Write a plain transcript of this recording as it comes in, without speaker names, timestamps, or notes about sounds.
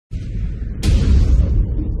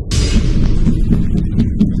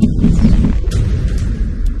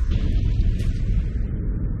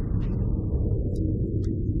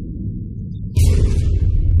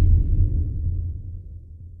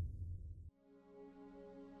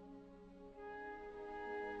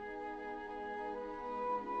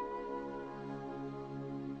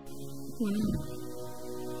mwanangu.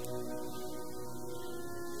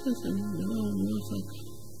 Sasa ni muda wao mwafaka.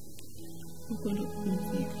 Ukwenda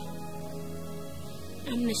kupumzika.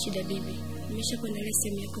 Hamna shida bibi. Nimeshakuandalia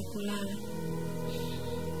sehemu yako kulala.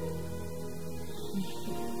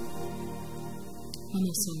 Mama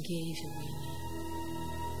usiongee hivyo wewe.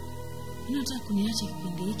 Unataka kuniacha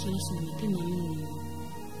kipindi hiki alafu ni mapema mno.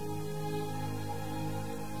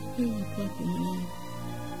 Wewe kwako mwanangu.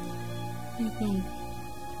 Ni kwangu.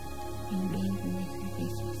 Muda wangu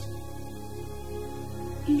umefika sasa.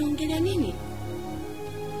 Unaongelea nini?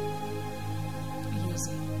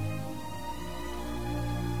 Rosa.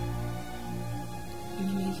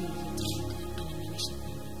 Mimi hivyo nilitaka anamaanisha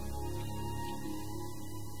kwamba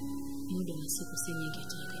muda wa siku si nyingi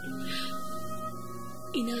ataka dunia.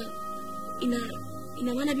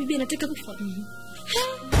 Ina maana bibi anataka kufa.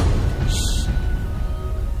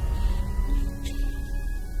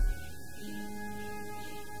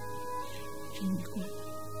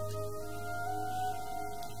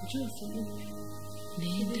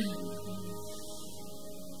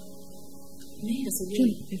 Nenda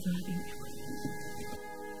sijui Evadi.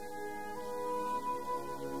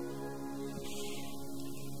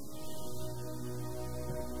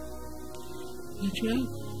 Macho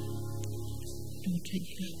yako ni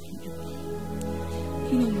utajiri wako.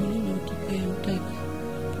 Kila mwanaume utakayemtaka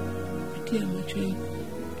kupitia macho yako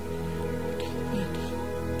utapata.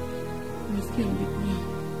 Umesikia mbiku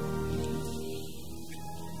wangu?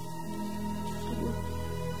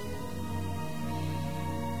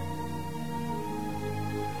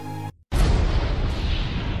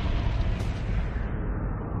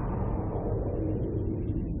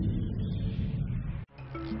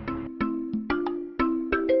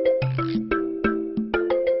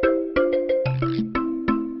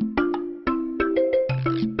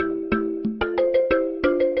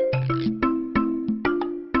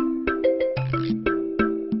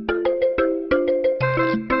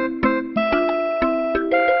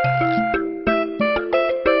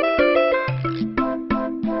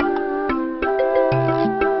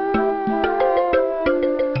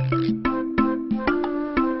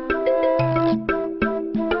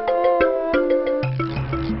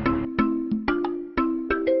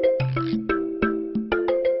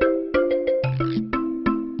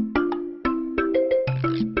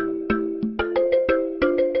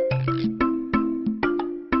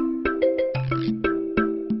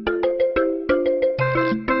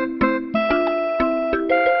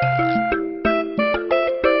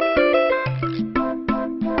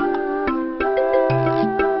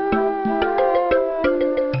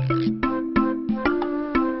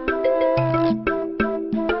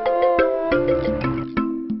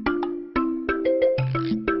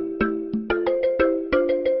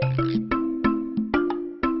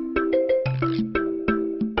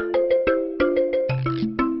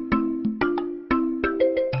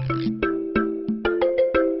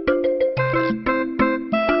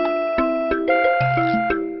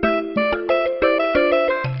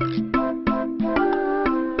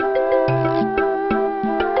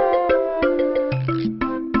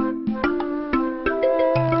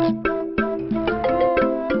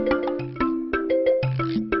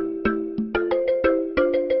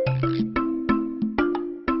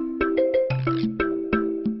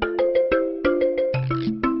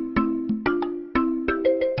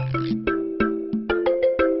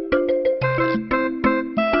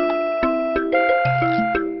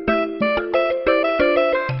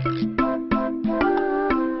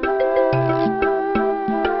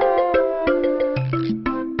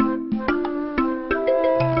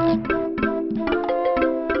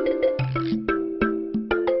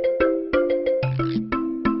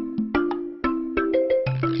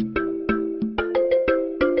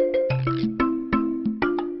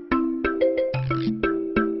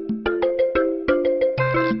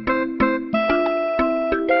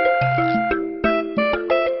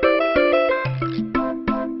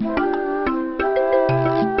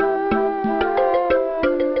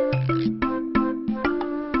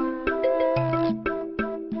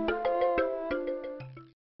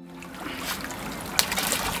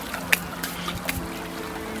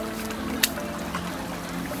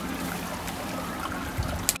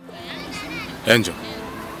 Angel.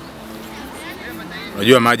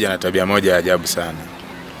 Unajua maji yana tabia moja ya ajabu sana.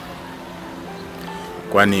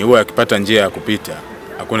 Kwani huwa akipata njia ya kupita,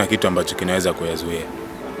 hakuna kitu ambacho kinaweza kuyazuia.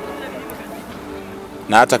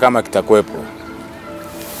 Na hata kama kitakuwepo,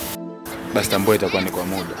 basi tambua itakuwa ni kwa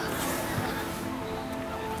muda.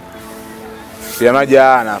 Pia maji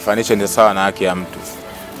anafanisha ni sawa na haki ya mtu.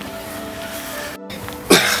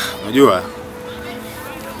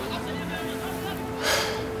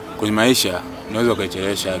 Kwenye maisha unaweza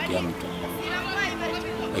kuichelewesha haki ya mtu,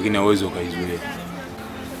 lakini hauwezi ukaizuia.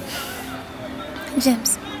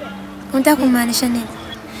 James, unataka kumaanisha nini?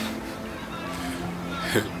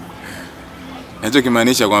 Nacho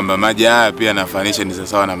kimaanisha kwamba maji haya pia nafanisha ni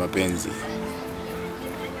sawa na mapenzi.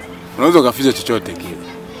 Unaweza kuficha chochote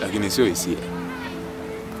kile, lakini sio hisia.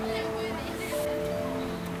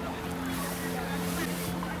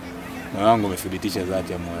 Moyo wangu umethibitisha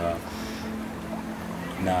dhati ya moyo wako.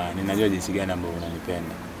 Na ninajua jinsi gani ambavyo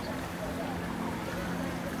unanipenda.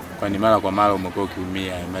 Kwani mara kwa mara umekuwa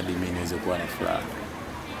ukiumia hadi mimi niweze kuwa na furaha.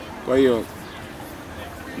 Kwa hiyo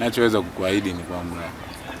ninachoweza kukuahidi ni kwamba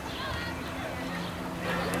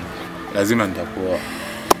lazima nitakuoa.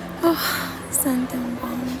 Asante Mungu.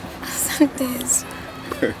 Asante Yesu.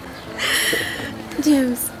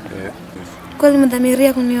 James. Kweli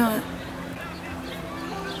umedhamiria kunioa?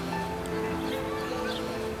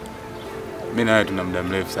 Mimi na wewe tuna muda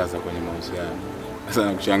mrefu sasa kwenye mahusiano. Sasa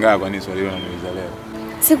nakushangaa kwa nini swali hilo unaniuliza leo.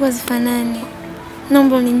 Siku hazifanani.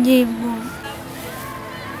 Naomba unijibu.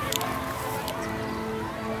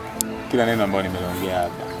 Kila neno ambalo nimeongea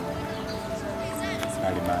hapa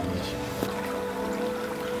nalimaanisha.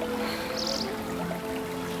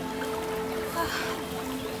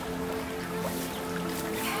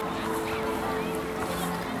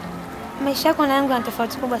 Maisha yako na yangu yana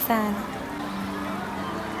tofauti kubwa sana.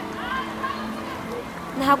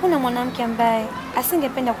 Na hakuna mwanamke ambaye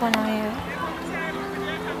asingependa kuwa na wewe.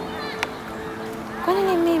 Kwa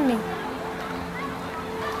nini mimi?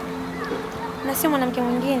 Na sio mwanamke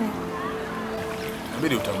mwingine?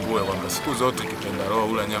 Inabidi utambue kwamba siku zote kipenda roho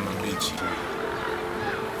hula nyama mbichi.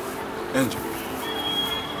 Angel.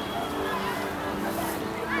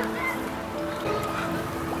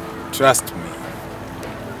 Trust me.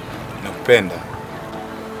 Nakupenda.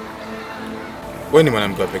 Wewe ni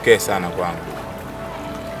mwanamke wa pekee sana kwangu.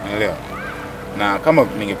 Unaelewa? Na kama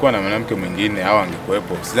ningekuwa na mwanamke mwingine au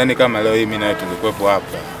angekuepo, sidhani kama leo hii mimi na wewe tungekuepo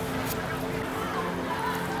hapa.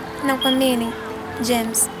 Nakuamini,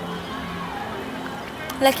 James.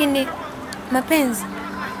 Lakini mapenzi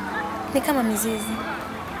ni kama mizizi.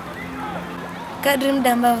 Kadri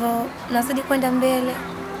muda ambavyo nazidi kwenda mbele,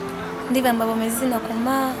 ndivyo ambavyo mizizi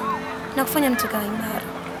inakomaa na kufanya mtu kawa imara.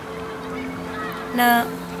 Na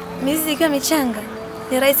mizizi ikiwa michanga,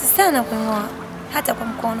 ni rahisi sana kuing'oa hata kwa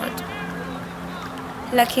mkono tu.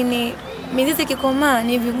 Lakini mizizi ikikomaa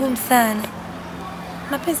ni vigumu sana.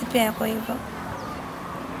 Mapenzi pia yako hivyo.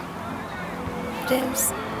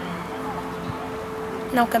 James,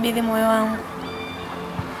 na ukabidhi moyo wangu.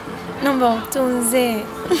 Naomba utunze.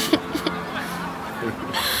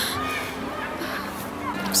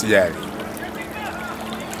 Usijali.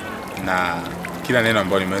 Na kila neno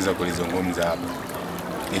ambalo nimeweza kulizungumza hapa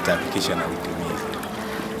nitahakikisha na litimiza.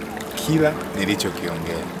 Kila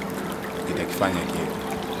nilichokiongea nitakifanya kile.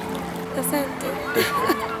 Asante.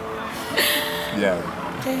 Yeah.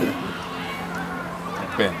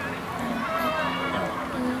 Nakupenda.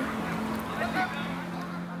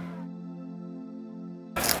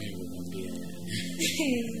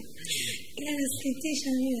 Inasikitisha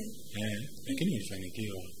mimi. Lakini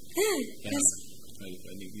nilifanikiwa.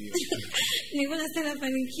 Nilifanikiwa. Nilikuwa sana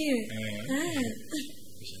fanikiwa.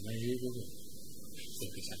 Mshamba yuko.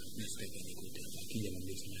 Sasa nasaidia nikuta akija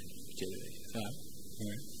mwambie sana kuchelewa. Sawa?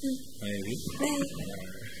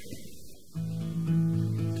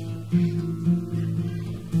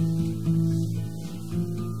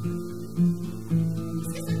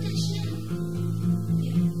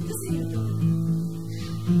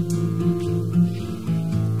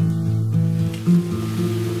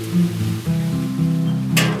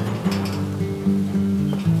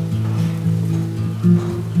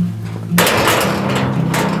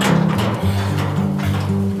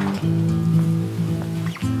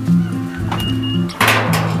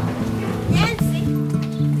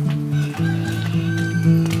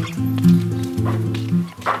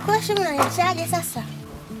 Sasa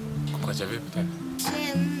kuacha vipi tena?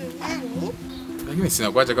 Lakini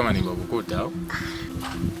sina kuacha kama nilivyokukuta au?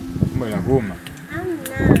 Mbona ngoma?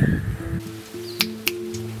 Hamna.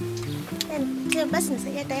 Basi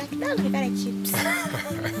nisaidia tayari kidogo nikale chips.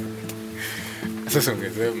 Sasa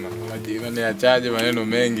ungesema majina ni achaje maneno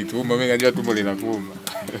mengi tu, mimi najua tumbo linakuuma.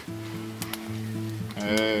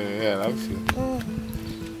 Alafu.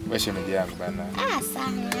 Wewe ni yangu bana.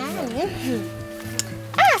 Sana.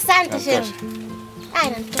 Asante sana.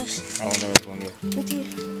 Inatosha. Unaweza kuongea. Ndio.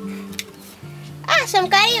 Shem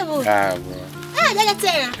karibu. Bwana. Jaga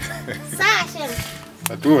tena. Sawa Shem.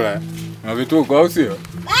 Fatula. Na vituko au sio?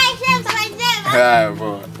 Shem sawa njema.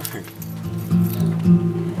 Bwana.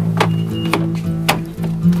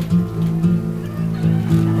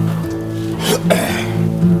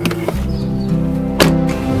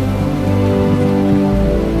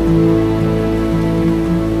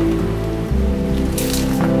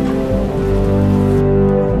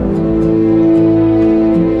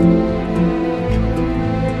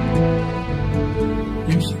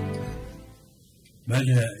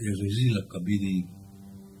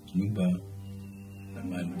 na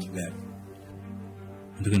mali na gari.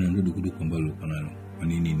 Nataka niambie dukuduku ambalo uko nalo. Kwa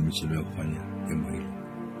nini nimechelewa kufanya jambo hilo?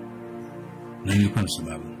 Na nilikuwa na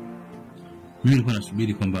sababu. Mimi nilikuwa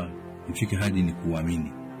nasubiri kwamba nifike hadi ni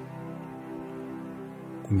kuamini.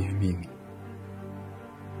 Kuniamini?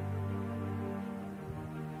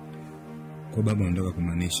 Kwa baba unataka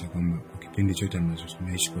kumaanisha kwamba kwa kipindi chote ambacho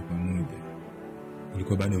tumeishi kwa pamoja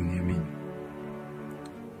ulikuwa bado uniamini?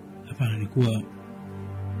 Hapana, nilikuwa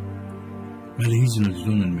mali hizi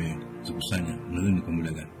naziona nimezikusanya. Nadhani ni kwa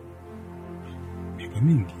muda gani? Miaka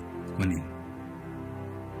mingi. Kwa nini?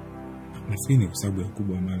 Nafikiri kwa sababu ya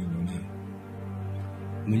kubwa wa mali ndio.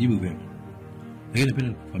 Umejibu vyema. Lakini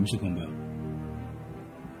napenda kufahamisha kwamba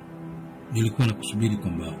nilikuwa nakusubiri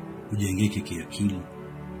kwamba ujengeke kiakili,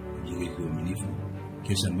 ujengeke kwa uaminifu,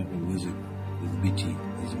 kiasi ambapo uweze kudhibiti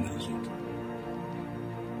hizo mali zote.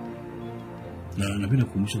 Na napenda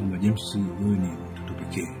kukumbusha kwamba James wewe ni mtoto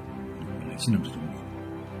pekee. Sina mtoto mwingine.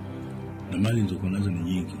 Na mali nilizokuwa nazo ni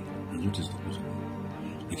nyingi, na zote zitakuwa zako.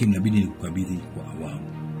 Lakini inabidi nikukabidhi kwa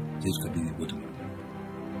awamu. Siwezi kukabidhi wote.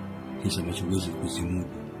 Kiasi ambacho uweze kuzimudu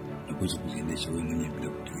na kuweza kuziendesha wewe mwenyewe bila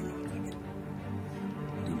kutegemea mtu mwingine.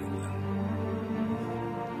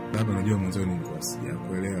 Baba, najua mwanzoni nilikuwa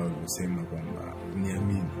sijakuelewa uliposema kwamba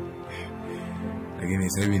niamini. Lakini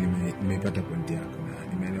sasa hivi nimepata pointi yako na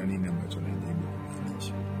nimeelewa nini ambacho unajaribu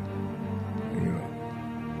kumaanisha. Kwa hiyo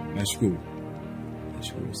nashukuru.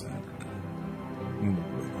 Nashukuru sana. Mungu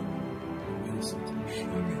akubariki.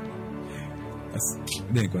 Amen. Basi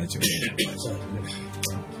ndio kwa hiyo.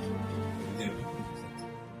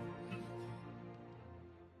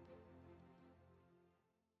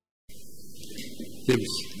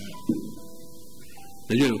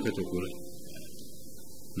 Najua ni wakati wa kula.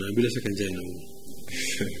 Na bila shaka njaa inauma.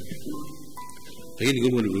 Lakini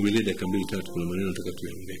kama nivumilie dakika 2-3 kuna maneno nataka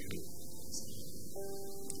tuyaongee kidogo.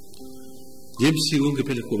 James,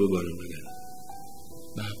 ungependa kuwa baba na mama?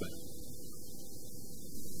 Baba.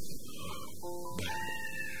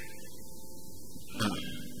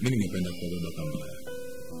 Mimi nimependa kuwa baba kama wewe.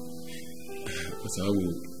 Kwa sababu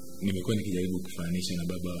nimekuwa nikijaribu kufanisha na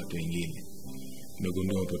baba wa watu wengine.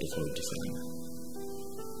 Nimegundua wapo tofauti sana.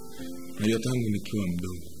 Najua tangu nikiwa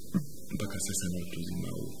mdogo mpaka sasa na watu zima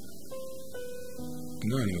huu.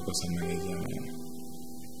 Ingawa nimekosa malezi ya mama,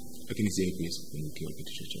 lakini sijawahi kuipungukiwa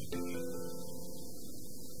kitu chochote.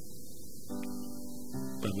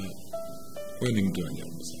 Baba, wewe ni mtu wa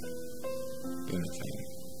ajabu sana. Tena sana.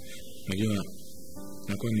 Najua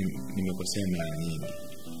nakuwa nimekosea mara nyingi,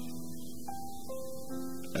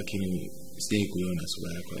 lakini sijawahi kuiona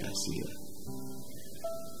sura yako ya hasira.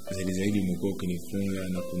 Zaidi umekuwa ukinifunga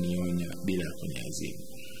na kunionya bila kuniadhibu.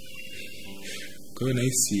 Kwa hiyo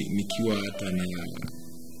nahisi nikiwa hata na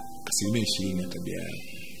 20% ya tabia yako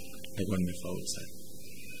nitakuwa nimefaulu sana.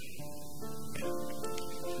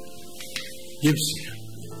 James,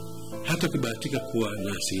 hata kubahatika kuwa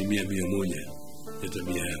na 100% ya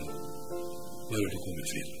tabia yako, wewe utakuwa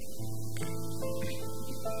umefeli.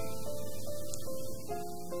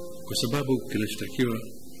 Kwa sababu kinachotakiwa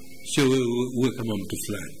sio wewe uwe kama mtu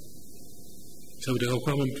fulani. Sababu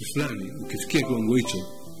utakapokuwa kama mtu fulani, ukifikia kiwango hicho,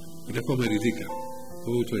 utakuwa umeridhika.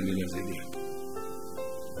 Wewe utaendelea zaidi hapo.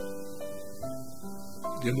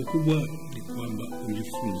 Jambo kubwa ni kwamba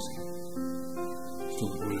ujifunze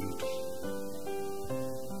kutoka kwa mtu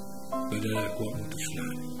badala ya kuwa mtu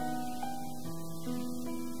fulani.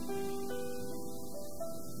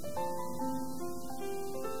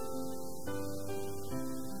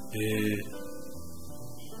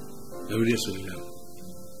 Narudia swali langu.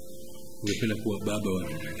 Ungependa kuwa baba wa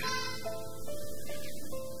namna gani?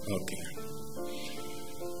 Okay.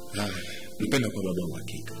 Napenda kuwa baba wa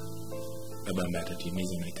hakika. Baba ambaye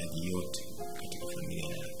atatimiza mahitaji yote katika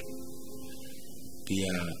familia yake.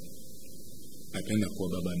 Pia napenda kuwa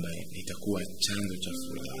baba ambaye itakuwa chanzo cha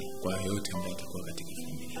furaha kwa yote ambaye atakuwa katika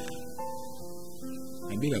familia.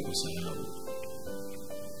 Na bila kusahau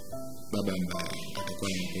baba ambaye atakuwa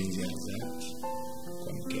na mapenzi ya dhati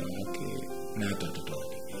kwa mke wake na hata watoto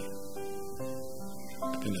wake pia.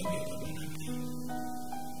 Napenda kuwa baba namna.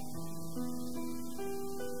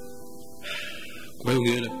 Kwa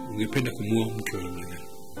hiyo ungependa kumuoa mke wa namna gani?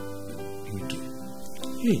 Mke.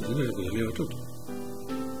 Unaweza kuzalea watoto.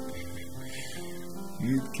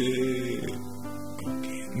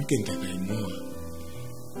 Mke nitakayemuoa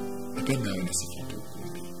napenda awe na sifa tu.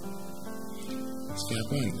 Sifa ya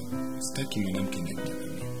kwanza, sitaki mwanamke anayetaka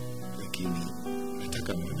mimi, lakini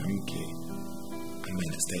nataka mwanamke ambaye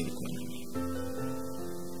anastahili kuwa na mimi.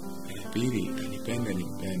 Na pili, anipenda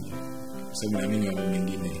nimpende, kwa sababu naamini mambo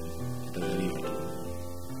mengine yatazaliwa tu.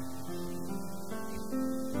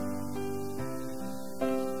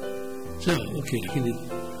 Sawa, okay, lakini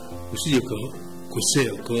usije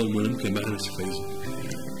ukakosea ukawa mwanamke ambaye ana sifa hizo.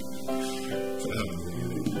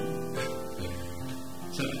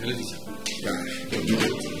 Sawa, hawezi sawa.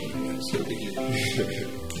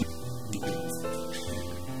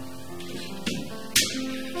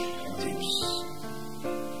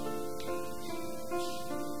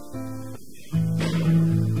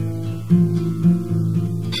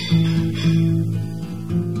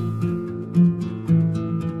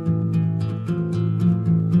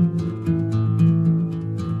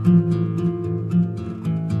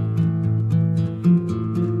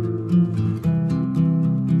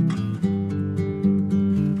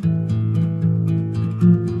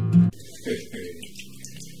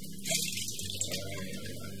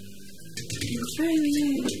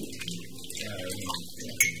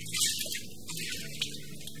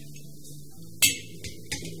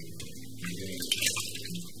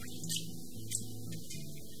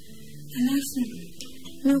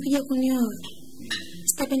 Na ukija kunioa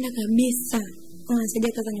sitapenda kabisa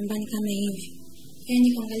unasaidia kazi nyumbani kama hivi.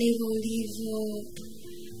 Yaani kuangalia hivyo ulivyo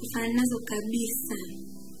ufanye nazo kabisa.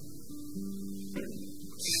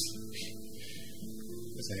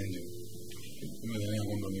 Sasa ndio umeelewa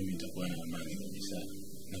kwamba mimi nitakuwa na amani kabisa.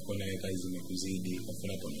 Na kuna ile kazi zimekuzidi,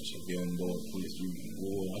 hakuna kuonyesha vyombo, kule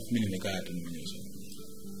nguo, afu mimi nimekaa tu nimeonyesha.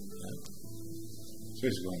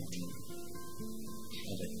 Siwezi kuona.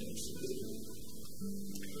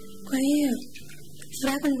 Kwa hiyo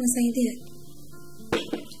furaha yako ni kusaidia.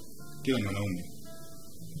 Kila mwanaume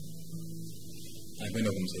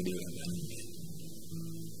anapenda kumsaidia mwenzake.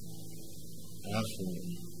 Alafu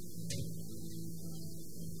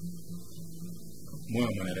moyo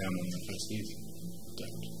wa mwanadamu una nafasi hizi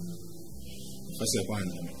tatu. Nafasi ya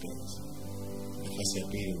kwanza ni mapenzi, nafasi ya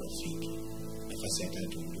pili urafiki, nafasi ya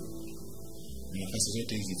tatu ndugu. Nafasi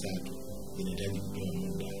zote hizi tatu zinahitaji kupewa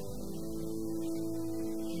muda.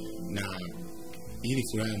 Na ili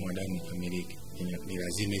furaha ya mwanadamu ikamilike ni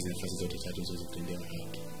lazima hizi nafasi zote tatu ziweze kutendewa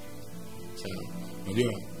haki. Sawa.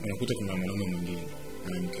 Unajua unakuta kuna mwanaume mwingine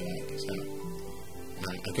na mke wake, sawa.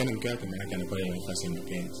 Akiwa na mke wake maana yake anakuwa na nafasi ya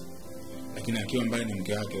mapenzi. Lakini akiwa mbali na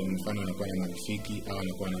mke wake mfano anakuwa na marafiki au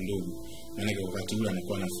anakuwa na ndugu, maana yake wakati ule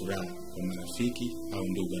anakuwa na furaha kwa marafiki au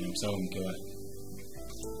ndugu, anamsahau mke wake.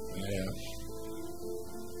 Unaelewa?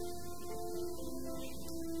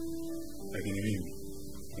 Lakini mimi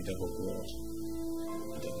nitakokuwa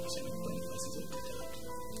nitakupa nafasi zote tatu.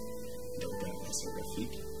 Nitakupa nafasi ya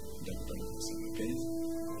rafiki, nitakupa nafasi ya mapenzi,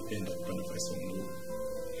 na nitakupa nafasi ya ndugu.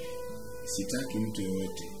 Sitaki mtu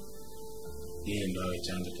yoyote yeye ndo awe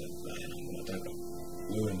chanzo cha furaha yangu. Nataka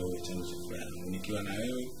wewe ndo uwe chanzo cha furaha yangu. Nikiwa na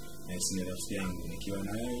wewe na sina rafiki yangu, nikiwa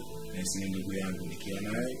na wewe na sina ndugu yangu, nikiwa na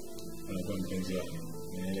wewe unakuwa mpenzi wangu.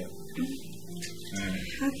 Unaelewa?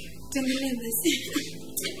 Tuendelee basi.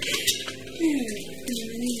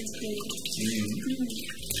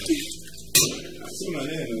 Sema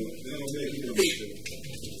neno, ndio kitu ambacho.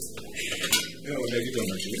 Ndio kitu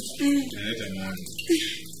ambacho naleta maana.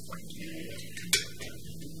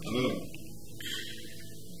 Hello.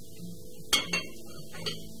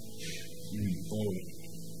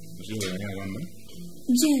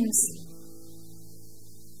 James.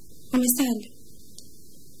 Umesali?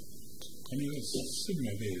 Kama sisi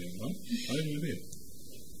mabele, hayo mabele.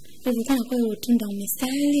 Hivi kana kwa hiyo tunda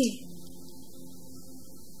umesali?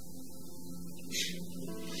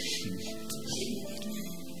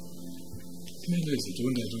 Ndio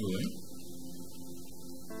tunda tu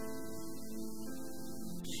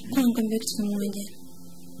Kwa ngombe kitu moja.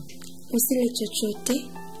 Usile chochote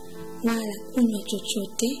wala kunywa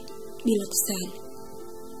chochote bila kusali.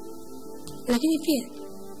 Lakini pia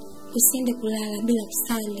usiende kulala bila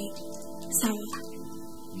kusali. Sawa?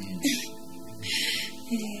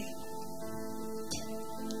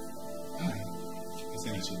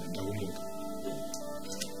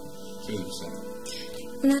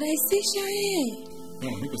 Unarahisisha No,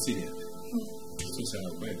 niko serious. Sio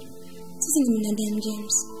sawa kweli. Sisi ni binadamu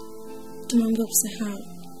James. Tumeambiwa kusahau.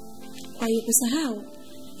 Kwa hiyo kusahau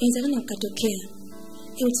inawezekana ukatokea.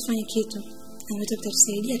 Ili tufanye kitu ambacho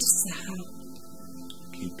kitatusaidia tusisahau.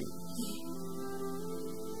 Kitu.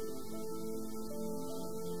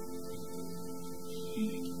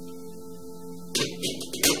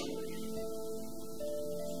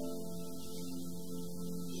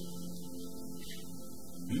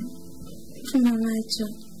 Fumba macho.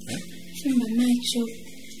 Fumba macho.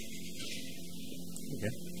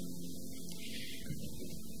 Okay.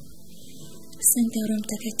 Asante Roho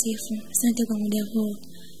Mtakatifu. Asante kwa muda huu.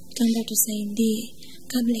 Tuomba tusaidie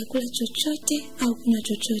kabla ya kula chochote au kunywa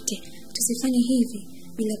chochote. Tusifanye hivi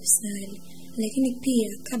bila kusali. Lakini pia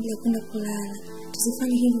kabla ya kwenda kulala,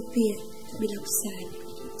 tusifanye hivi pia bila kusali.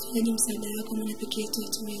 Tunahitaji msaada wako, maana pekee yetu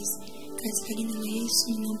hatuwezi. Katika jina la Yesu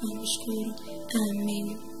ninaomba na kushukuru.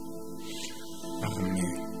 Amen.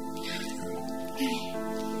 Amen.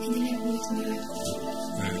 Endelea kutumia wako.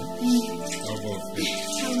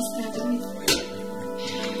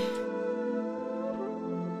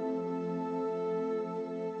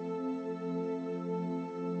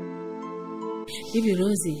 Hivi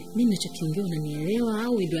Rozi, mimi ninachokiongea unanielewa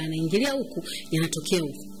au ndio anaingilia huku yanatokea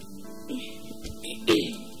huku?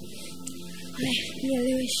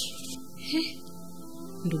 Nieleweshi.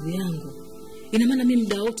 Ndugu yangu, ina maana mimi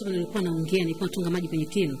muda wote nilikuwa naongea nilikuwa natunga maji kwenye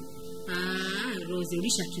kinu? Rozi,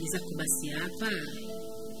 ulisha akili zako basi hapa.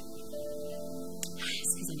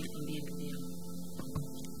 Sikiza nikwambie ndugu yangu.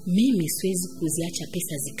 Mimi siwezi kuziacha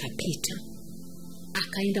pesa zikapita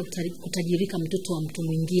akaenda kutajirika mtoto wa mtu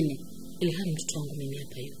mwingine, ili hali mtoto wangu mimi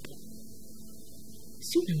hapa yupo.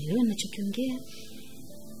 Si unanielewa ninachokiongea?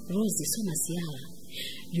 Rozi, sio masiala.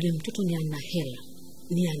 Yule mtoto ni ana hela,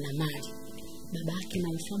 ni ana mali. Baba yake na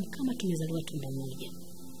ufahamu kama tumezaliwa tumbo moja.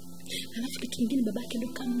 Alafu kitu kingine, baba yake ndo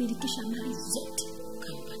kamilikisha mali zote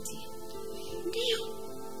kampatia. Ndio,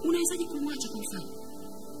 unawezaje kumwacha kwa mfano?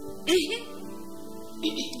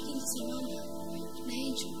 Na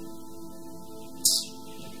hicho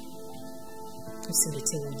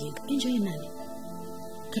usiletee ujinga. Enjoy nani?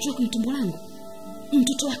 Katoka kwenye tumbo langu.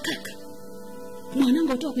 Mtoto wa kaka.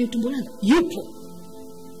 Mwanangu atoka kwenye tumbo langu. Yupo.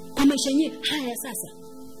 Kwa maisha yenyewe haya sasa.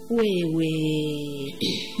 Wewe.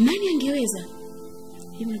 Nani angeweza?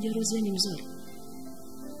 Hivi unajua Rozi ni mzuri.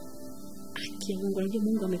 Akia Mungu, unajua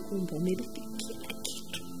Mungu amekumba, umelipa kila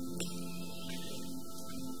kitu.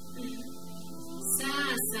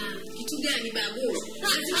 Sasa, kitu gani babu?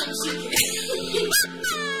 Lazima mshike.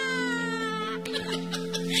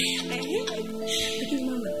 Lakini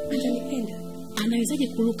mama, ananipenda. Anawezaje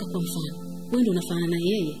kuruka kwa mfano? Wewe ndio unafanana na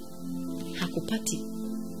yeye. Hakupati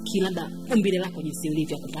kilaba umbile lako jinsi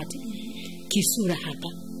ulivyo kupata. Kisura hapa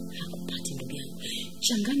hakupati ndugu yangu.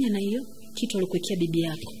 Changanya na hiyo kitu alikuwekea bibi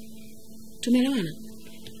yako. Tumeelewana?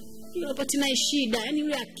 Unapata naye shida, yani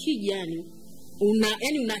yule akija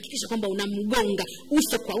yani unahakikisha kwamba unamgonga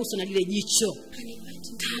uso kwa uso na lile jicho.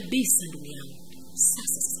 Kabisa ndugu yangu.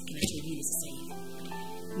 Sasa kinachojiri sasa hivi.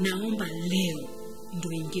 Naomba leo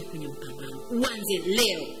ndio ingie kwenye mpango wangu. Uanze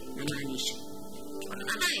leo na maanisha.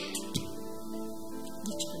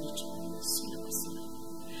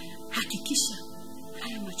 Hakikisha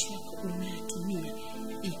haya macho yako unayatumia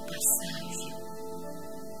ipasavyo.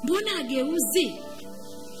 Mbona ageuzi?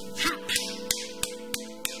 Hapa.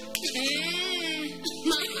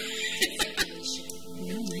 Mama.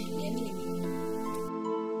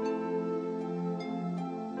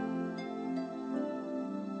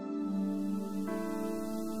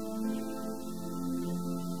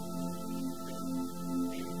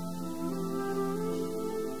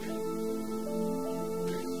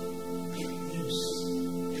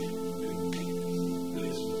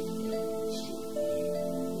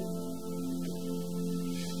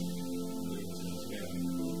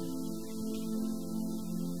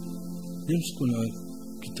 James, kuna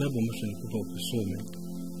kitabu ambacho nikupa ukisome.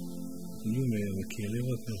 Ndio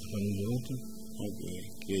umekielewa kwa ufafanuzi wote? Okay,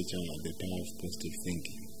 kile cha The Power of Positive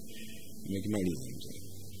Thinking. Nimekimaliza mzee.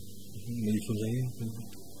 Umejifunza nini?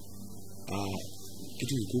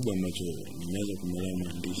 Kitu kikubwa ambacho nimeweza kumelewa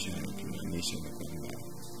maandishi na kimaanisha ni kwamba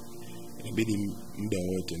inabidi muda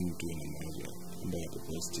wote mtu ana mawazo kwamba yako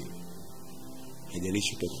positive.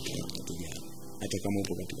 Haijalishi uko katika wakati gani. Hata kama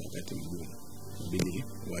uko katika wakati mgumu, inabidi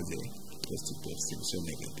waze positive, sio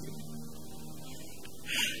negative.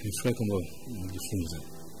 Nifurahi kwamba umejifunza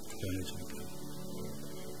kitu hicho.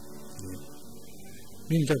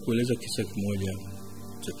 Mimi nataka kueleza kisa kimoja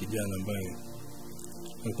cha kijana ambaye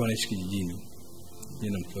alikuwa anaishi kijijini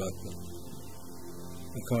na mke wake.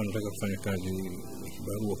 Akawa anataka kufanya kazi ya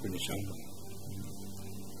kibarua kwenye shamba.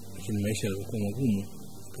 Lakini maisha yalikuwa magumu,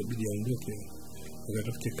 ikabidi aondoke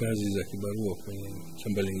akatafute kazi za kibarua kwenye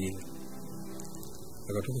shamba lingine.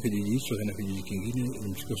 Akatoka kijiji hicho kwenda kijiji kingine,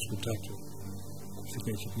 ilimchukua siku 3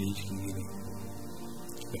 kufika hicho kijiji kingine.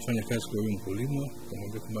 Akafanya kazi kwa huyo mkulima,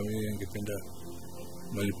 akamwambia kwamba yeye angependa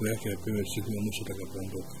malipo yake yapewe siku ya mwisho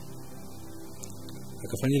atakapoondoka.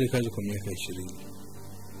 Akafanya ile kazi kwa miaka 20.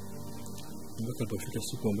 Mpaka alipofika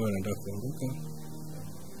siku ambayo anataka kuondoka,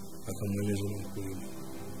 akamweleza yule mkulima.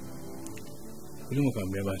 Mkulima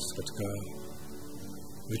akamwambia basi, katika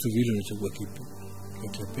vitu vile unachagua kipi?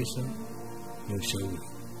 Kati ya pesa na ushauri.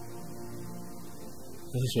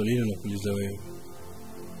 Sasa swali hilo nakuuliza wewe.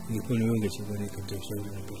 Ingekuwa ni wewe ungechagua nini kati ya ushauri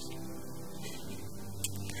na pesa?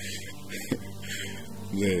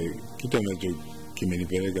 Kitu ambacho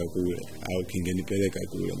kimenipeleka kule au kingenipeleka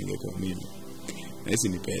kule ningekuwa mimi. Na hizi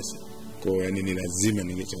ni pesa. Kwa hiyo yani ni lazima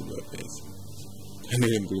ningechagua pesa. Yaani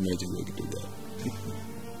ile mkulima achagua kitu gani?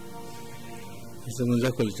 Sasa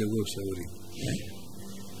mwanzako alichagua ushauri.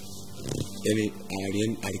 Yaani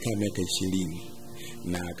alikaa miaka 20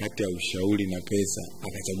 na kati ya ushauri na pesa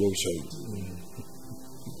akachagua ushauri.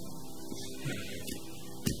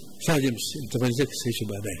 Sasa James, nitafanyia kisa hicho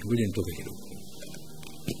baadaye. Ngoja nitoke kidogo.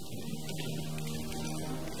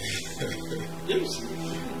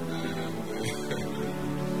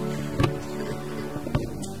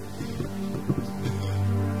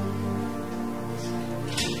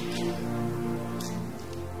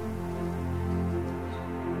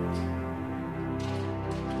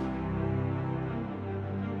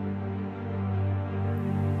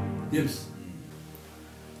 James.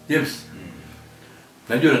 James.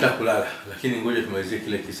 Najua nataka kulala, lakini ngoja tumalizie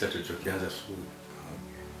kile kisa tulichokianza asubuhi.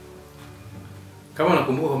 Kama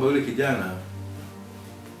nakumbuka kwamba yule kijana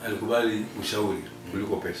alikubali ushauri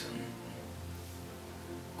kuliko pesa.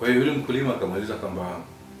 Kwa hiyo yule mkulima akamweleza kwamba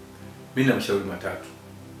mimi na mshauri matatu.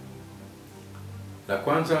 La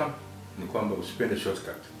kwanza ni kwamba usipende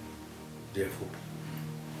shortcut, njia fupi.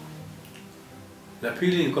 La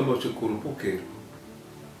pili ni kwamba usikurupuke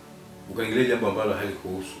ukaingilia jambo ambalo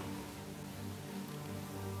halikuhusu.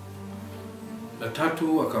 La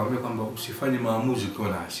tatu akamwambia kwamba usifanye maamuzi ukiwa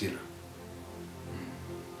na hasira.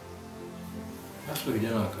 Basi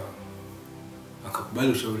kijana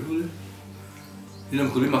akakubali ushauri ule. Yule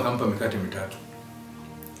mkulima akampa mikate mitatu.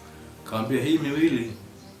 Akamwambia hii miwili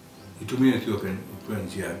itumie ukiwa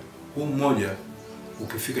njiani. Huu mmoja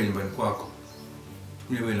ukifika nyumbani kwako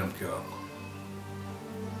tumie wewe na mke wako.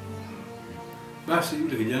 Basi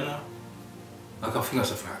yule kijana akafunga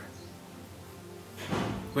safari.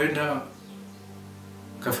 Kwenda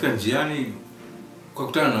kafika njiani kwa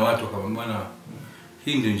kutana na watu akamwambia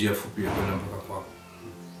hii ndio njia fupi ya kwenda mpaka kwako.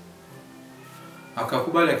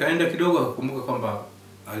 Akakubali, akaenda kidogo, akakumbuka kwamba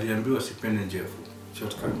aliambiwa sipende njia fupi,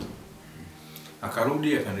 shortcut.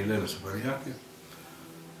 Akarudi akaendelea na safari yake.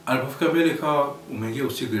 Alipofika mbele kawa umeingia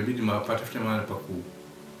usiku, ilibidi apate mahali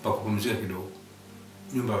pa kupumzika kidogo,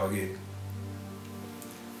 nyumba ya wageni.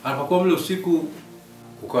 Alipokuwa mle usiku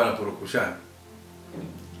kukawa na purukushani.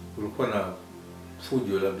 Kulikuwa na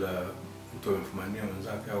fujo, labda mtu amemfumania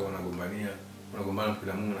mwenzake au wanagombana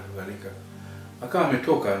kwa Mungu na kadhalika. Akawa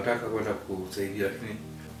ametoka anataka kwenda kusaidia, lakini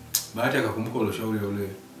baada akakumbuka ule ushauri wa ule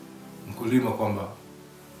mkulima kwamba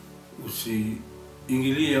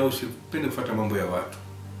usiingilie au usipende kufuata mambo ya watu.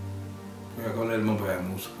 Kwa hiyo akaona ile mambo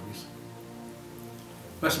hayamhusu kabisa.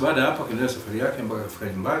 Basi baada hapo akaendelea safari yake mpaka kufika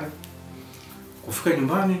nyumbani. Kufika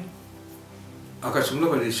nyumbani akachungulia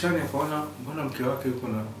kwa dirishani, akaona mbona mke wake yuko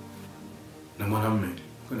na mwanamume,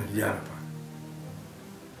 kuna kijana pale.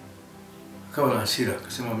 Akawa na hasira,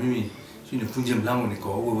 akasema mimi nifunje mlango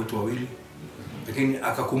nikawaue wote wawili. Lakini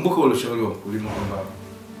akakumbuka ule ushauri wa mkulima kwamba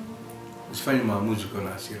usifanye maamuzi ukiwa na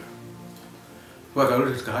hasira. Kwa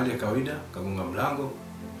akarudi katika hali ya kawaida, akagonga mlango.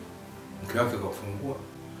 Mke wake akafungua,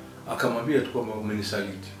 akamwambia tu kwamba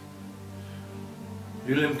umenisaliti.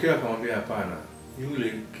 Yule mke akamwambia hapana,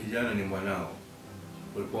 yule kijana ni mwanao.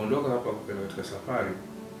 Ulipoondoka hapa kwenda katika safari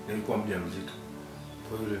nilikuwa mjamzito.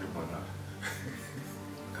 Kwa yule ni mwanao.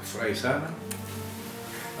 Akafurahi sana.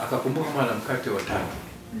 Akakumbuka mara mkate wa tano.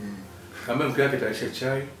 Kama mke wake tayarisha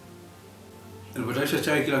chai. Alipotayarisha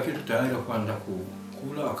chai kila kitu tayari kwenda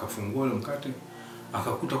kula, akafungua ile mkate,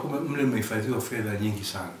 akakuta kwamba mle umehifadhiwa fedha nyingi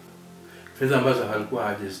sana. Fedha ambazo halikuwa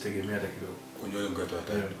hajazitegemea hata kidogo. Kwenye mkate wa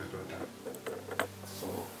tano.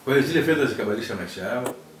 Kwa hiyo zile fedha zikabadilisha maisha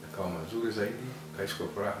yao, yakawa mazuri zaidi, kaishi kwa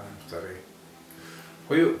furaha na starehe.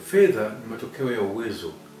 Kwa hiyo fedha ni matokeo ya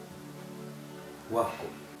uwezo wako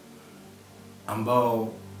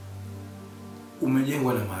ambao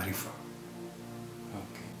umejengwa na maarifa.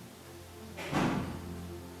 Okay.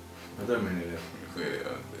 Nadhani umenielewa.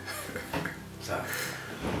 Kuelewa. Sawa.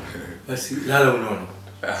 Basi lala unaona.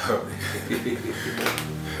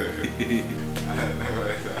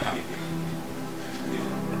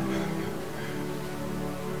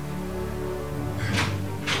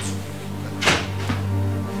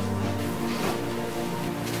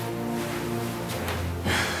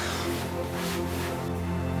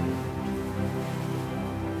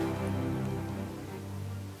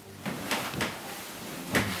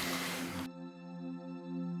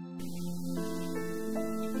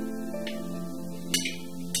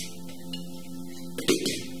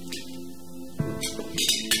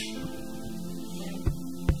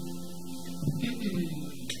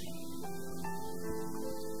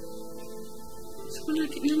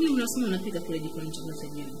 Nini unasema unapika kule jikoni chakula cha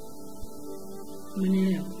jioni?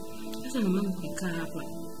 Umenielewa? Sasa mama ukikaa hapa,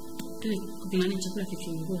 kile kupimania chakula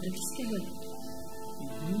kikiungua, utakisikia wewe.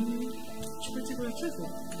 Chukua chakula chako.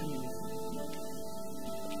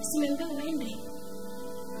 Simeambia uende.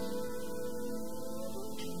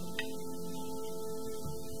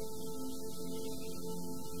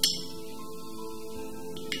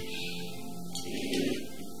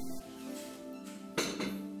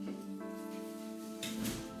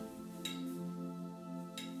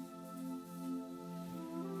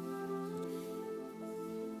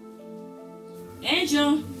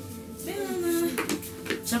 Angel.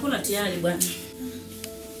 Chakula tayari bwana.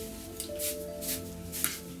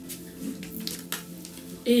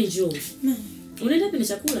 Angel. Unaenda wapi na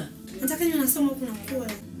chakula? Nataka niwe nasoma huku na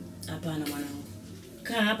kula. Hapana mwanangu.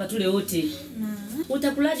 Kaa hapa tule wote.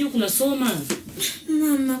 Utakulaje huku nasoma?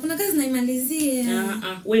 Mama, kuna kazi naimalizia.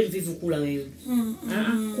 Wewe vivu kula wewe.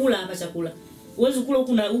 Kula hapa chakula. Uweze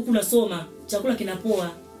kula huku nasoma. Chakula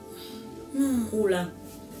kinapoa. Kula.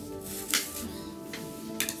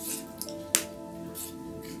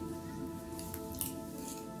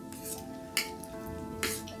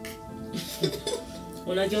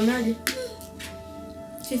 Unajionaje?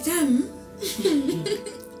 Chetamu?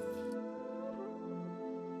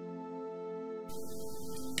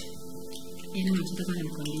 Yana mtoto kana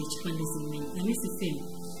nikwambie chukua ndizi mimi. Na mimi sisemi.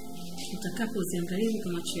 Utakapo usiangalie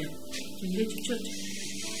kwa macho yako. Tuambie chochote.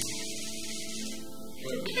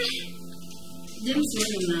 James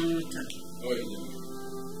wewe unaota.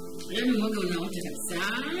 Yaani mmoja unaota kabisa.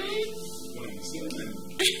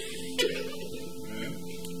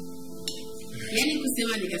 Yaani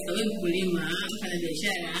kusema nikasawe mkulima, kufanya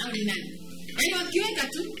biashara au ni nani? Yaani wakiweka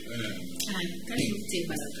tu. Karibu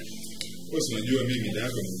teba sasa. Wewe unajua mimi ndio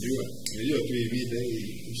yako unajua. Unajua tu hii vida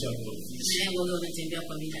hii mshapo. Wewe unatembea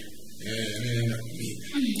kwa mida. Mimi naenda kwa mida.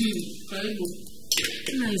 Karibu.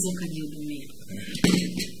 Unaweza kujihudumia.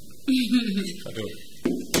 Kato.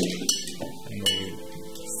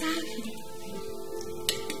 Safi.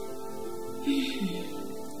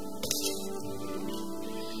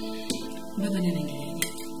 Baba nani anaendeleaje?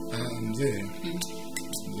 Mzee.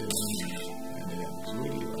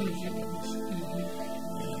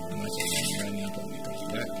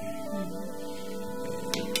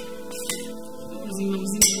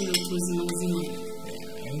 Mzima.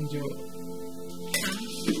 Angel.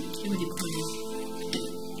 Hebu jikoni.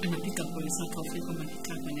 Anapika kwa saka ufike kwa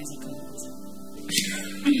dakika anaweza kuuza.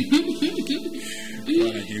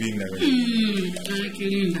 Anakilinda wewe.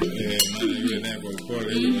 Anakilinda. Maana yule naye kwa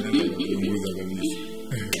upole yule anaweza kupunguza kabisa.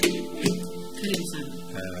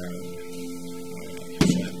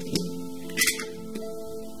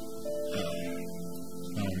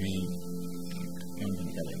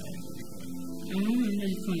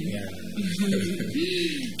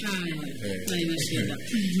 Karibu sana.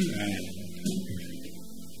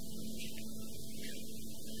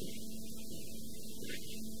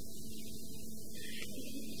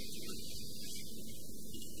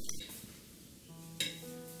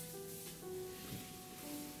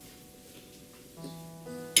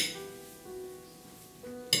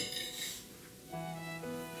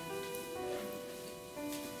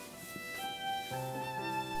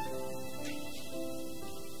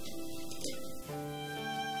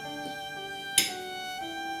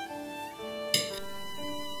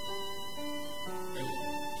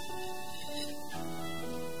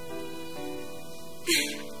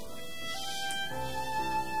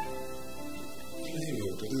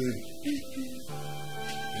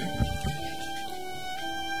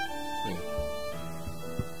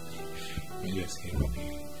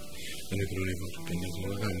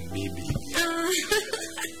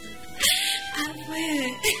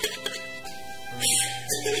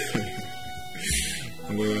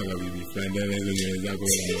 Ngoja bibi friend anaweza niweza kwa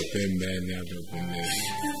pembeni hapo pembeni.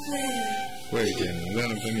 Wewe tena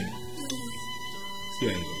unataka nini? Sio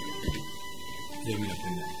hivyo. Mimi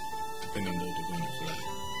napenda ndio utakuwa na furaha.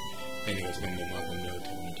 Yaani kwa sababu mama yako ndio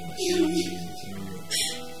utakuwa na tabasamu.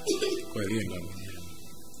 Kwa hiyo ndio mwenyewe.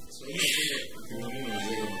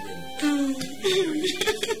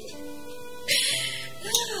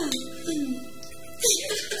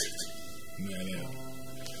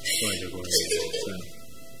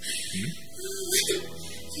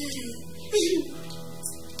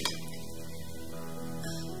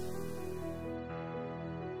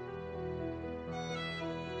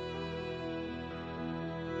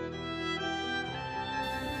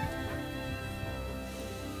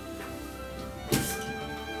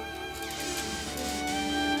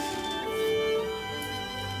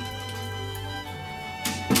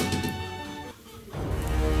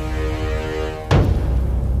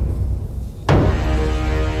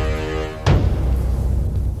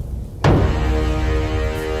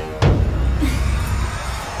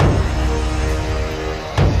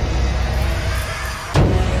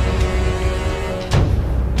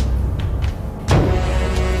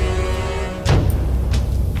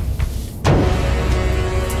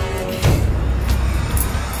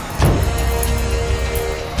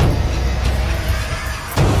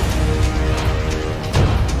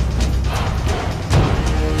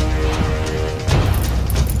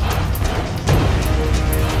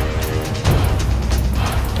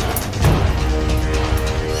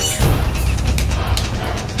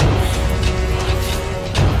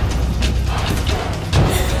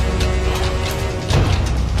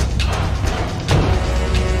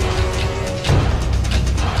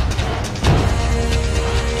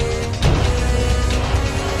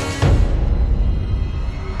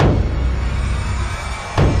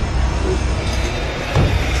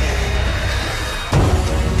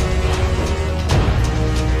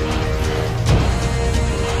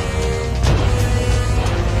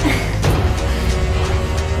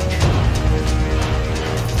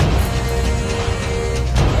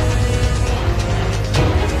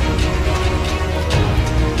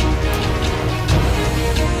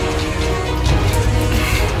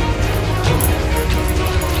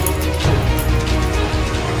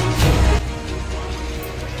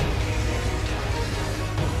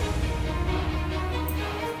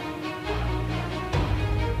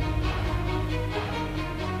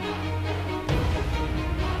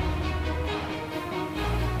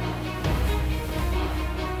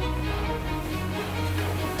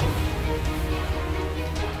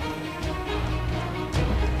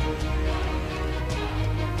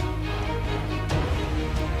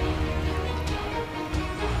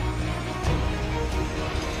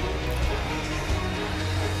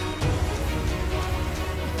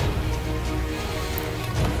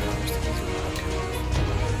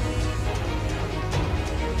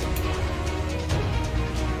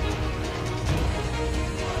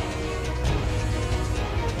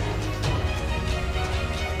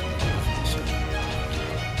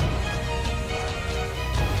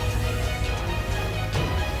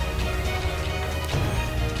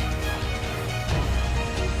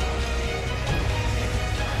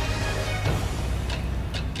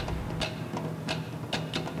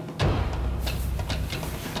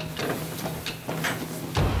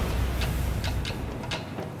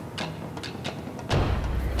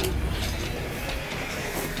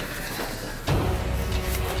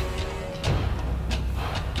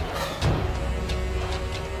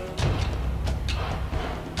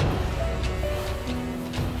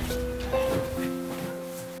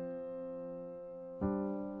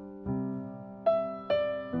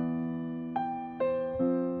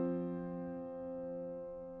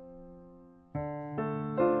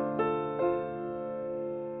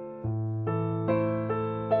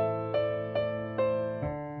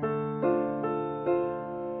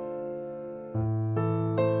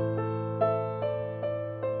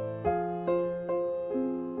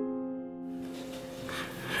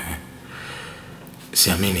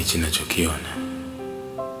 Siamini ninachokiona.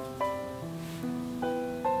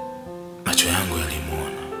 Macho yangu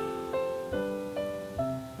yalimuona.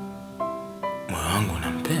 Moyo wangu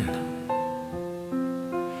unampenda.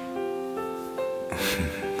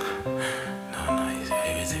 Naona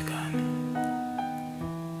haiwezekani.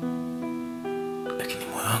 Lakini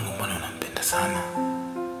moyo wangu mbona unampenda sana?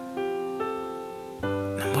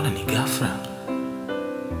 Na mbona ni ghafla?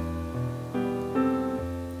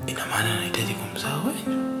 Ina maana anahitaji kumzaa wewe?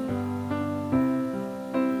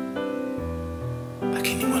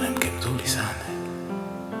 Lakini mwanamke mzuri sana.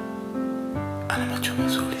 Ana macho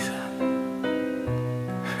mazuri sana.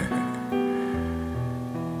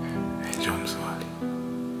 Angel mzuri.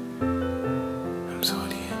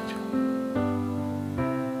 Mzuri Angel.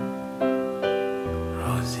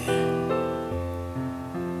 Rosie.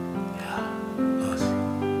 Yeah, Rosie.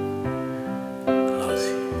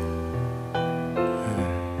 Rosie.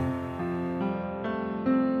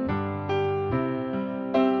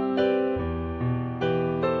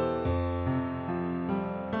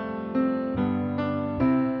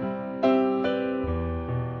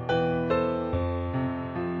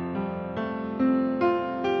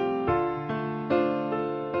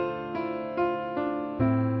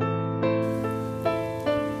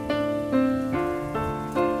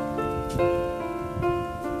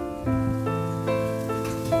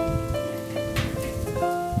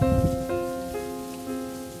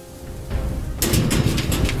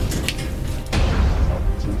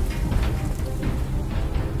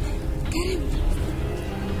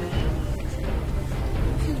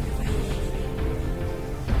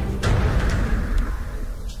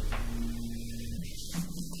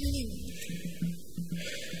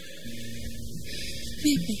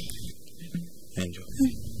 Angel.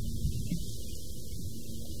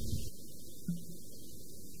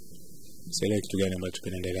 Sielewi kitu gani ambacho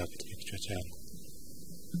kinaendelea katika kichwa changu.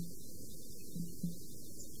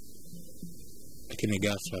 Lakini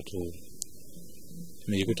ghafla tu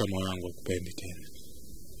nimejikuta moyo wangu hakupendi tena.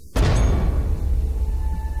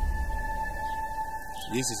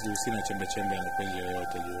 Jinsi sina chembe ya mapenzi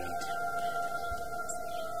yoyote juu yake.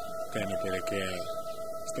 Kanipelekea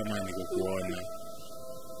sitamani kukuona.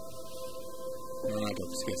 Naona hapa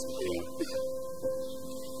kusikia sauti yako.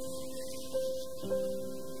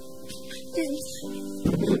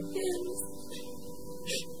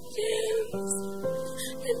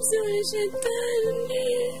 I'm sorry, shetani.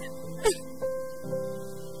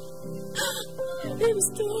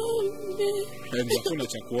 Hakuna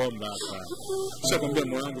cha kuomba hapa. Nishakwambia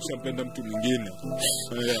moyo wangu shampenda mtu mwingine.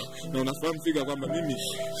 Na unafahamu fika kwamba mimi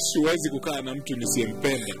siwezi kukaa na mtu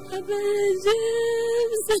nisiyempenda.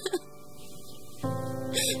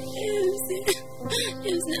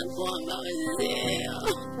 James nakuomba Mzee.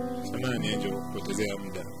 Samahani Angel kupotezea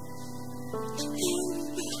muda.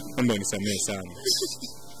 Naomba unisamehe sana.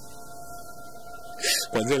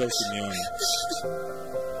 Kwanza leo usinione.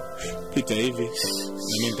 Pita hivi na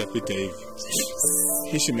mimi nitapita hivi.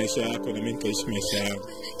 Ishi maisha yako na mimi nitaishi maisha yangu.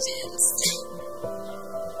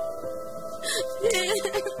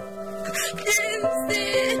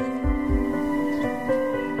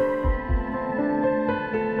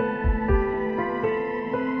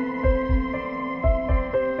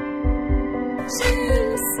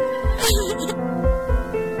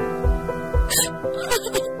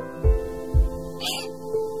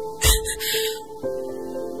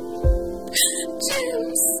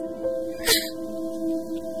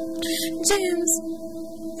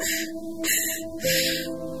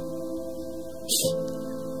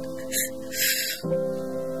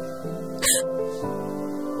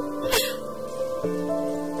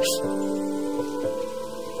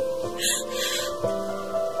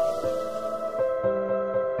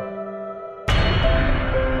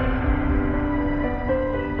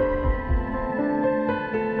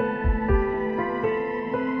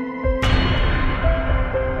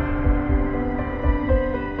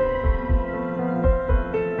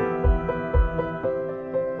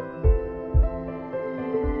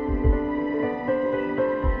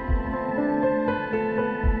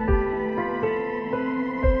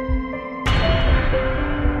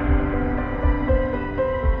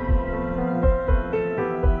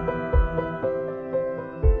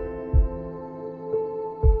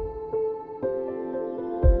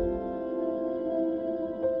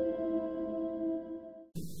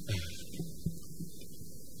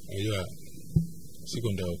 Unajua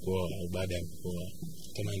siku ndio kuoa au baada ya kuoa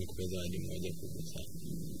kama nikupe zawadi moja kubwa sana.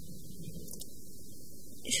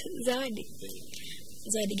 Zawadi?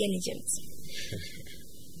 Zawadi gani James?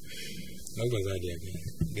 Naomba zawadi ya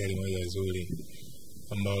gari moja nzuri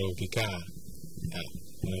ambalo ukikaa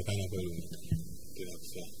unaonekana kweli umekaa. lolote la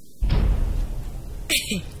kufanya.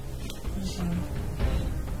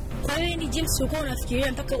 Kwa hiyo ni James ulikuwa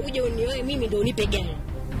unafikiria mpaka uje unioe mimi ndio unipe gari?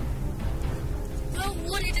 Au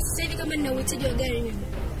uone hata sasa hivi kama nina uhitaji wa gari mimi?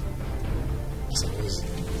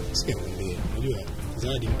 Sikia niambie, unajua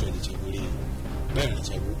Zawadi mtu ajichagulie. Baya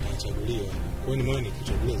anachaguliwa. Kwa nini maana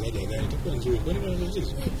nikichagulia Zawadi ya gari itakuwa nzuri? Kwa nini maana nzuri?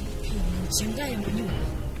 Shangae mjua.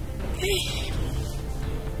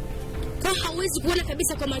 Kwa hauwezi kuona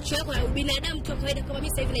kabisa kwa macho yako ya binadamu kwa kawaida kama mimi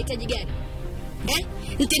sasa hivi nahitaji gari.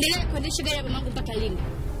 Nitaendelea kuendesha gari ya mamangu mpaka lini?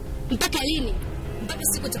 Mpaka lini? Mpaka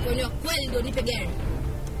siku utakayoelewa kweli ndio nipe gari.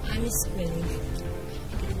 Mimi sikuelewi.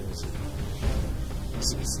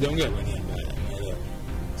 Sijaongea kwa nia mbaya, unaelewa?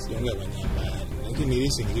 Sijaongea kwa nia mbaya, lakini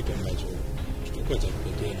hisi ni kitu ambacho kitakuwa cha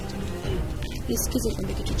kipekee na cha tofauti. Nisikize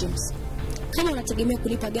kwambie kitu James. Kama unategemea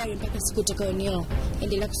kulipa gari mpaka siku utakayonioa,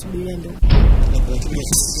 endelea kusubiria ndoa.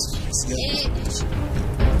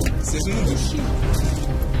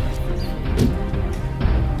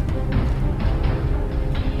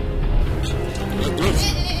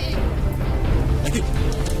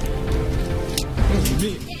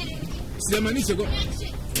 Sijamaanisha kwa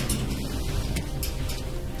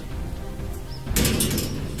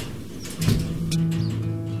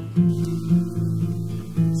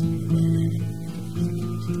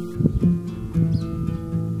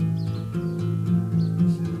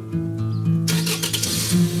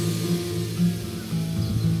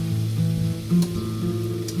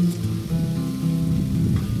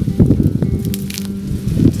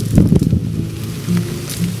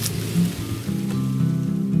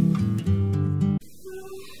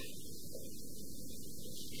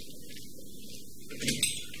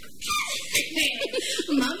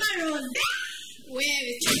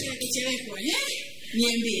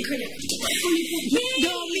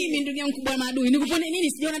Ndio mimi ndugu yangu kubwa maadui. Nikupone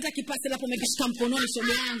nini? Sijaona hata kipasi hapo umekishika mkononi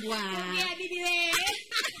shoga yangu. Ya bibi wewe.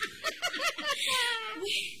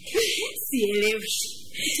 Sielewi.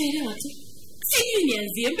 Sielewa tu. Sijui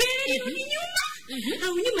nianzie mbele au nyuma.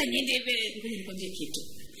 Au nyuma niende mbele. Ngoja nikwambie kitu.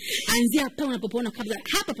 Anzia hapa unapopoona kabla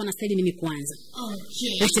hapa pana style mimi kwanza.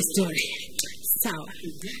 Okay. What's the story? Sawa.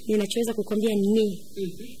 Ninachoweza kukwambia ni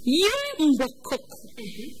yule mbwa koko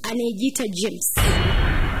anayejiita James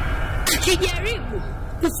akijaribu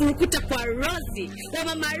kufurukuta kwa Rosie na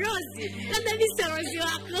mama Rosie, labda ni Rosie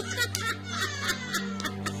wako.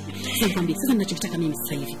 Sasa ninachotaka mimi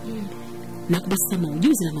sasa hivi na kubasa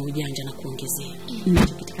maujuzi na maujanja na kuongezea.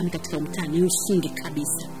 Ninachotaka katika mtani usunge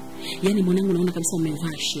kabisa. Yaani mwanangu naona kabisa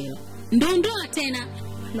umevaa Chilo. Ndoondoa tena.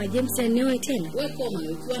 Ma James anioe tena. Wewe koma,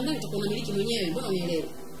 ukiwa ndani utakuwa unamiliki mwenyewe, mbona unielewa?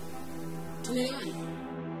 Tumeelewana?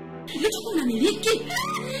 Nitakuwa unamiliki.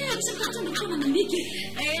 Sasa ndio kama unamiliki.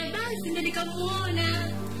 Basi ndio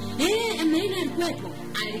nikamuona. Anaenda alikuwepo.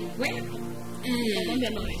 Alikuwepo.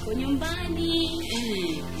 Akamwambia mama yuko nyumbani.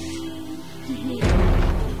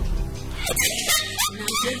 Na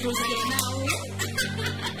mtoto zake nao.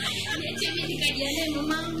 Niache nikajiandae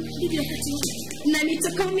mama. Bibi wakati na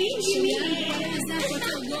nitoka mingi Kwa zako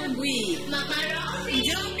hata ugombwi. mama Rosie.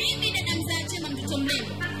 Ndio mimi dada mzaa chema mtoto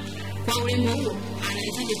mrembo. Kwa urembo huo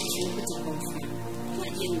anahitaji kufurukuta kwa mfano. Kwa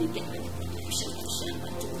ajili ya shamba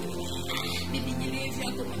tu. Bibi nyerevu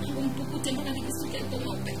yako mwanangu mpukute mpaka nikisuka kwa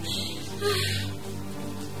ng'ombe.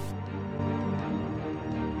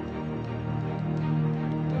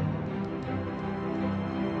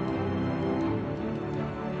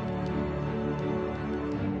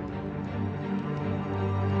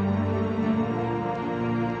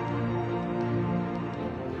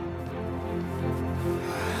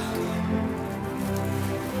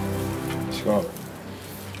 Shikamoo.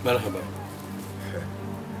 Marhaba.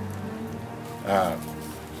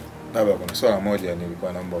 Baba, kuna swala moja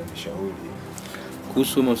nilikuwa naomba unishauri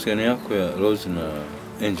Kuhusu mahusiano yako ya Rose na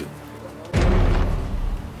Angel.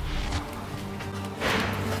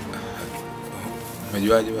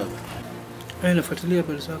 Umejuaje baba? Nafuatilia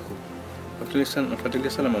habari zako. Nafuatilia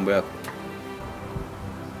sana mambo yako.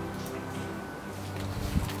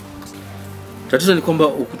 Tatizo ni kwamba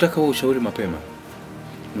ukutaka huo ushauri mapema.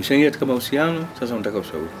 Umeshaingia katika mahusiano, sasa unataka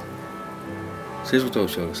ushauri. Siwezi kutoa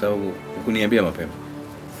ushauri sababu hukuniambia mapema.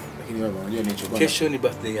 Lakini baba, unajua nilichokuwa Kesho ni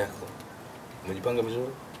birthday yako. Umejipanga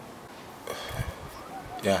vizuri?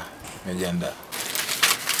 Ya, nimejiandaa.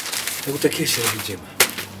 Nakutakia sherehe njema.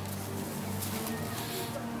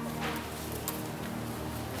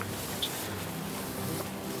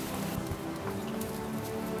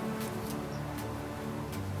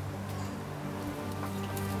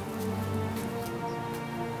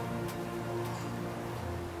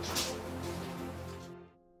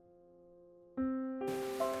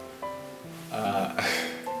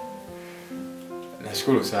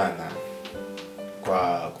 Nashukuru sana.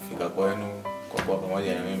 kufika kwenu kwa kuwa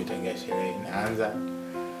pamoja na mimi tangia sherehe inaanza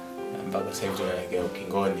mpaka sasa hivi tunaelekea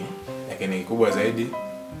ukingoni. Lakini kikubwa zaidi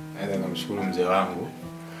naweza kumshukuru mzee wangu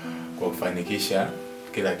kwa kufanikisha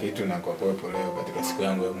kila kitu na kwa kuwepo leo katika siku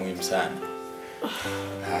yangu ya muhimu sana.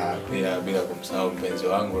 Bila kumsahau mpenzi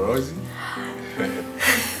wangu Rose.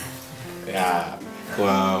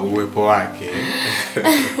 Kwa uwepo wake.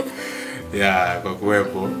 Kwa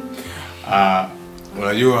kuwepo.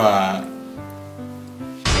 Unajua